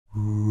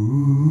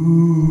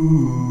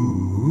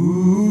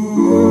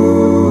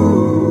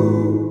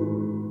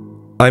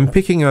I'm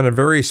picking on a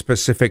very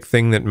specific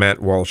thing that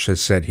Matt Walsh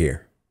has said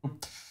here.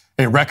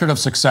 A record of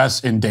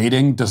success in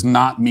dating does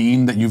not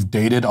mean that you've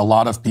dated a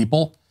lot of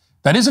people.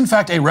 That is, in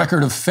fact, a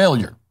record of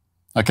failure.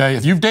 Okay?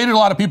 If you've dated a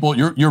lot of people,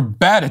 you're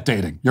bad at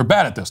dating. You're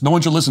bad at this. No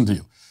one should listen to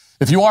you.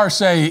 If you are,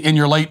 say, in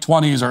your late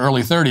 20s or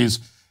early 30s,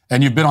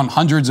 and you've been on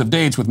hundreds of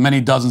dates with many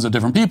dozens of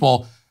different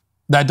people,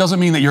 that doesn't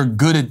mean that you're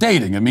good at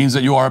dating. It means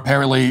that you are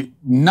apparently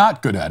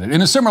not good at it.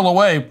 In a similar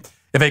way,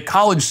 if a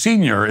college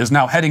senior is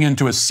now heading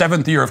into his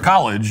 7th year of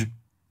college,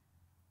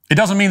 it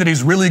doesn't mean that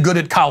he's really good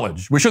at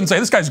college. We shouldn't say,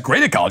 this guy's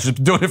great at college, he's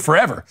been doing it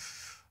forever.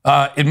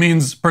 It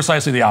means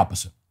precisely the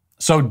opposite.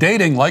 So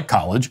dating, like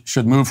college,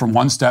 should move from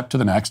one step to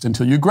the next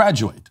until you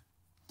graduate.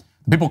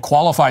 The people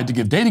qualified to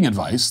give dating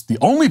advice, the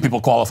only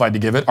people qualified to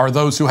give it, are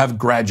those who have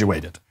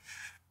graduated.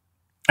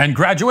 And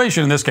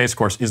graduation, in this case, of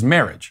course, is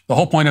marriage. The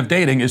whole point of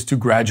dating is to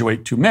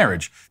graduate to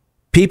marriage.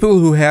 People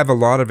who have a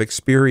lot of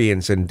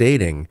experience in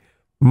dating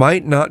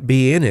might not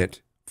be in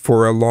it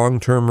for a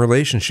long-term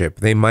relationship.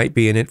 They might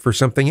be in it for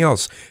something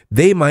else.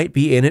 They might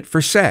be in it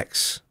for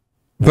sex.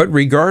 But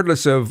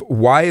regardless of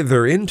why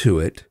they're into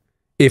it,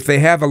 if they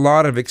have a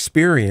lot of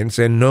experience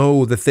and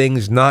know the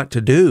things not to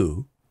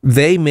do,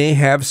 they may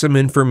have some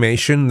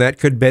information that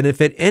could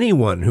benefit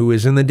anyone who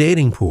is in the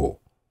dating pool.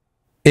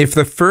 If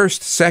the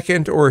first,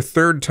 second, or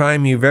third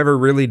time you've ever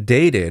really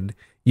dated,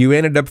 you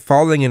ended up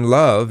falling in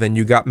love and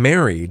you got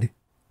married,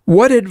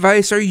 what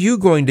advice are you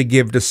going to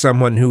give to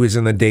someone who is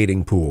in the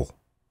dating pool?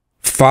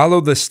 Follow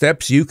the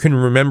steps you can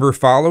remember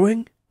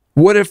following?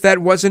 What if that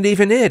wasn't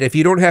even it? If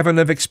you don't have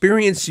enough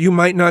experience, you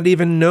might not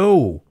even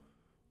know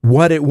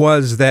what it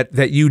was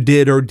that you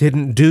did or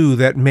didn't do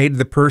that made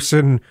the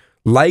person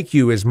like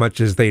you as much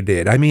as they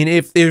did. I mean,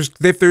 if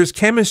there's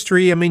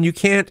chemistry, I mean, you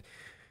can't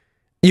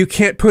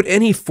put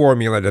any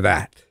formula to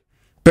that.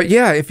 But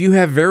yeah, if you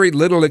have very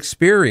little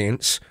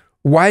experience,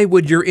 why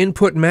would your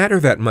input matter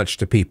that much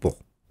to people?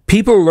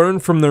 People learn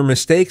from their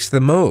mistakes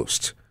the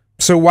most.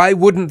 So why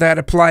wouldn't that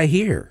apply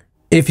here?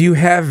 If you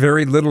have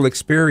very little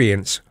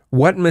experience,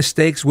 what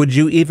mistakes would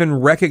you even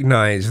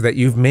recognize that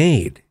you've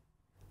made?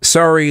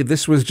 Sorry,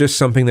 this was just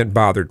something that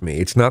bothered me.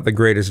 It's not the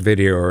greatest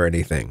video or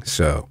anything,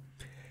 so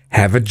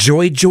have a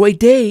joy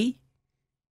day.